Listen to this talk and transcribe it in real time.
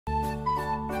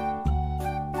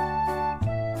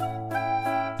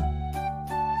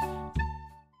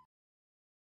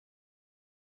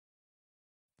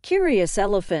Curious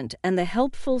Elephant and the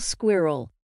Helpful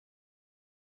Squirrel.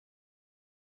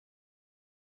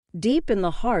 Deep in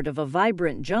the heart of a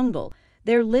vibrant jungle,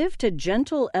 there lived a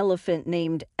gentle elephant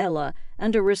named Ella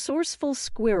and a resourceful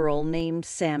squirrel named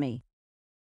Sammy.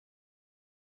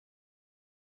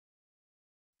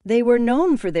 They were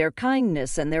known for their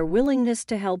kindness and their willingness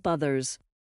to help others.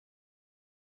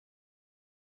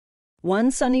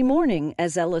 One sunny morning,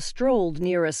 as Ella strolled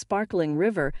near a sparkling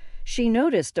river, she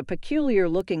noticed a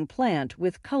peculiar-looking plant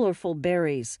with colorful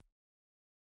berries.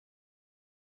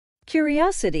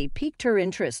 Curiosity piqued her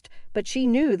interest, but she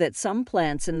knew that some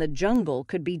plants in the jungle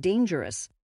could be dangerous.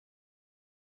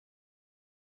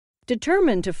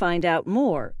 Determined to find out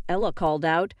more, Ella called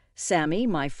out, "Sammy,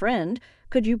 my friend,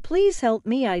 could you please help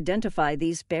me identify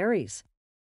these berries?"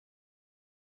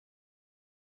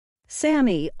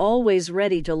 Sammy, always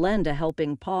ready to lend a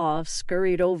helping paw,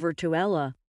 scurried over to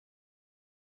Ella.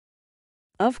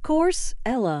 "Of course,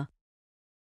 Ella."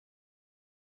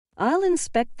 "I'll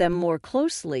inspect them more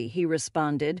closely," he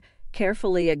responded,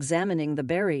 carefully examining the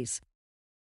berries.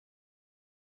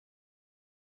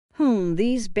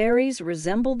 These berries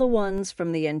resemble the ones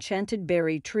from the enchanted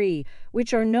berry tree,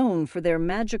 which are known for their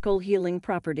magical healing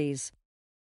properties."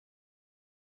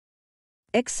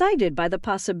 Excited by the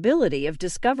possibility of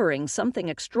discovering something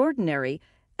extraordinary,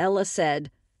 Ella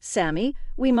said, "Sammy,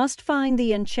 we must find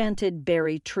the enchanted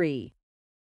berry tree.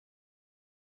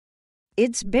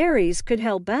 Its berries could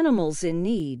help animals in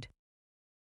need."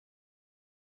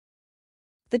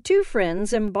 The two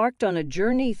friends embarked on a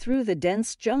journey through the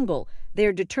dense jungle,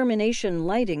 their determination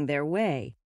lighting their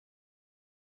way.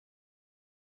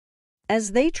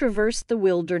 As they traversed the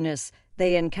wilderness,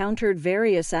 they encountered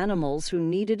various animals who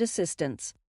needed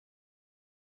assistance.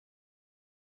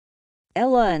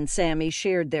 Ella and Sammy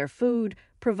shared their food,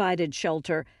 provided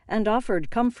shelter, and offered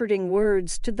comforting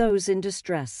words to those in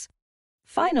distress.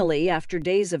 Finally, after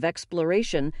days of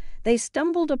exploration, they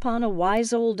stumbled upon a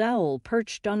wise old owl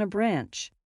perched on a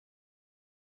branch.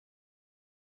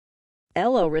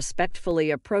 Ella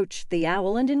respectfully approached the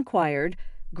owl and inquired,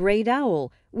 "Great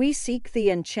owl, we seek the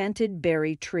enchanted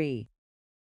berry tree.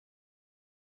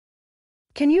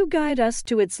 Can you guide us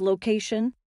to its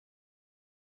location?"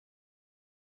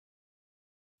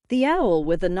 The owl,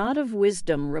 with a nod of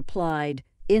wisdom, replied,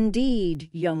 "Indeed,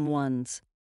 young ones.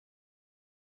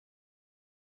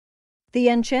 The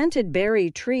enchanted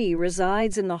berry tree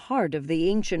resides in the heart of the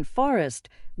ancient forest,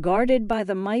 guarded by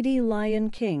the mighty Lion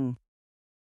King.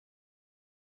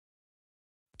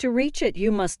 To reach it, you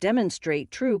must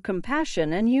demonstrate true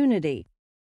compassion and unity."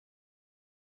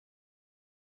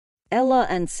 Ella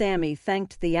and Sammy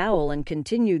thanked the owl and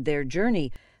continued their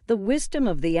journey, the wisdom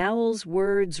of the owl's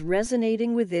words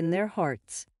resonating within their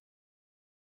hearts.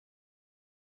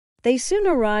 They soon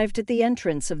arrived at the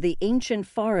entrance of the ancient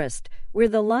forest, where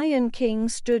the Lion King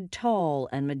stood tall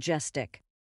and majestic.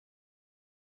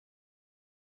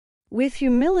 With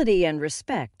humility and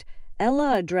respect,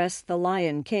 Ella addressed the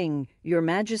Lion King, "Your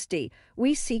Majesty,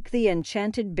 we seek the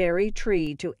enchanted berry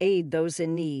tree to aid those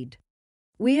in need.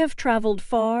 We have traveled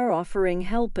far, offering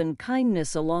help and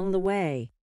kindness along the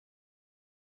way.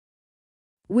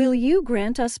 Will you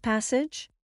grant us passage?"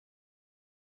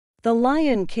 The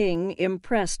Lion King,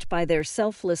 impressed by their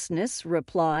selflessness,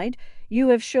 replied, "You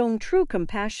have shown true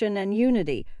compassion and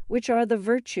unity, which are the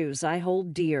virtues I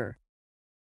hold dear.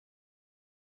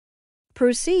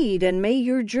 Proceed, and may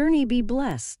your journey be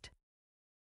blessed."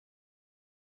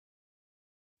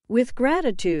 With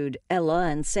gratitude, Ella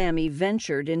and Sammy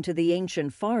ventured into the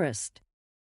ancient forest.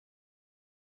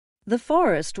 The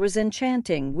forest was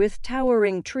enchanting, with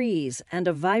towering trees and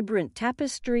a vibrant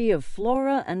tapestry of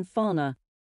flora and fauna.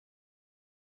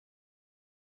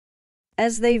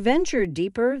 As they ventured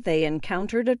deeper, they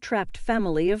encountered a trapped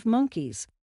family of monkeys.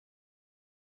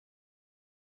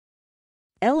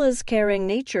 Ella's caring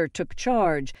nature took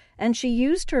charge, and she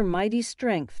used her mighty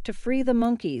strength to free the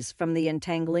monkeys from the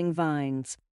entangling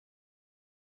vines.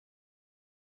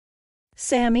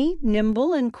 Sammy,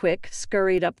 nimble and quick,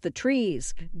 scurried up the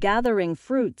trees, gathering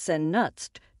fruits and nuts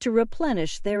to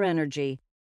replenish their energy.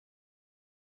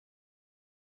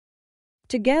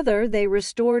 Together, they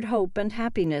restored hope and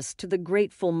happiness to the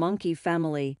grateful monkey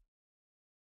family.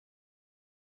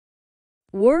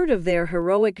 Word of their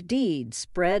heroic deed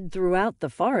spread throughout the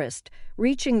forest,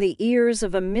 reaching the ears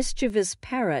of a mischievous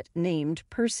parrot named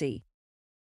Percy.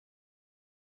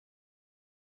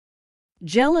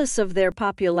 Jealous of their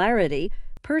popularity,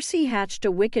 Percy hatched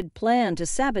a wicked plan to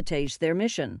sabotage their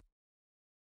mission.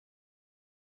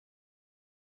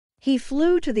 He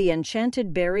flew to the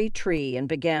enchanted berry tree and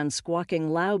began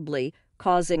squawking loudly,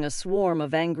 causing a swarm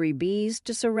of angry bees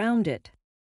to surround it.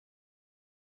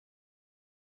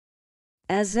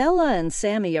 As Ella and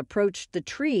Sammy approached the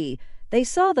tree, they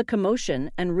saw the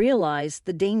commotion and realized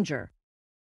the danger.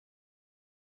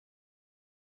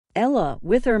 Ella,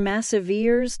 with her massive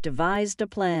ears, devised a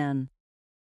plan.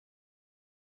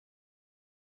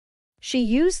 She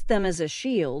used them as a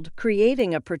shield,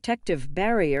 creating a protective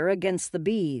barrier against the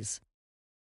bees.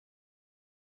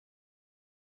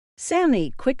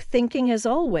 Sammy, quick thinking as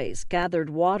always, gathered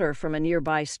water from a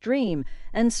nearby stream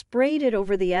and sprayed it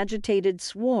over the agitated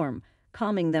swarm,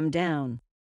 calming them down.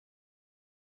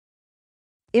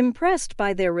 Impressed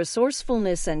by their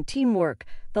resourcefulness and teamwork,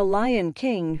 the Lion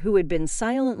King, who had been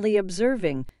silently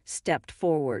observing, stepped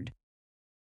forward.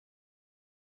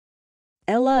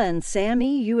 Ella and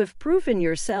Sammy, you have proven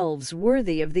yourselves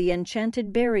worthy of the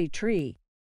enchanted berry tree.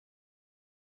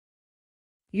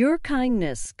 Your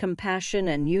kindness, compassion,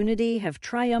 and unity have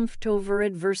triumphed over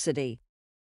adversity.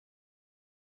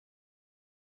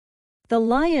 The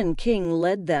Lion King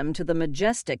led them to the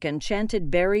majestic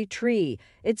enchanted berry tree,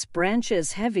 its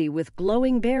branches heavy with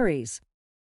glowing berries.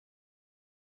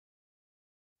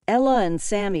 Ella and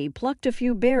Sammy plucked a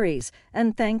few berries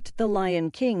and thanked the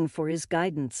Lion King for his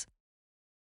guidance.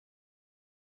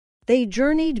 They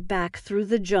journeyed back through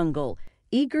the jungle,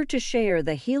 eager to share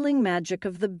the healing magic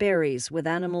of the berries with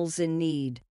animals in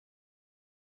need.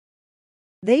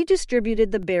 They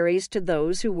distributed the berries to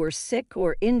those who were sick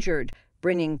or injured,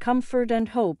 bringing comfort and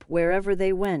hope wherever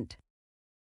they went.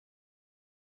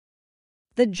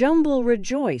 The jungle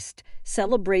rejoiced,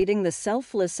 celebrating the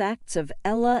selfless acts of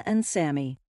Ella and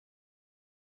Sammy.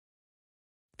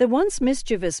 The once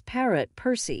mischievous parrot,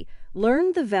 Percy,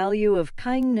 learned the value of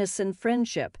kindness and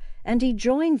friendship, and he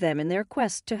joined them in their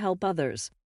quest to help others.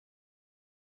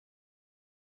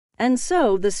 And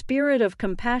so the spirit of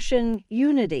compassion,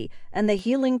 unity, and the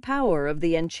healing power of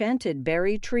the enchanted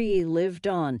berry tree lived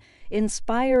on,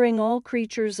 inspiring all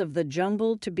creatures of the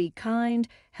jungle to be kind,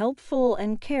 helpful,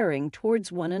 and caring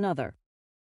towards one another.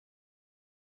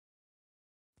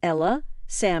 Ella,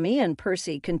 Sammy, and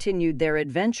Percy continued their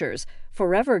adventures,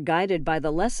 forever guided by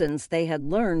the lessons they had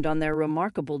learned on their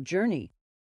remarkable journey.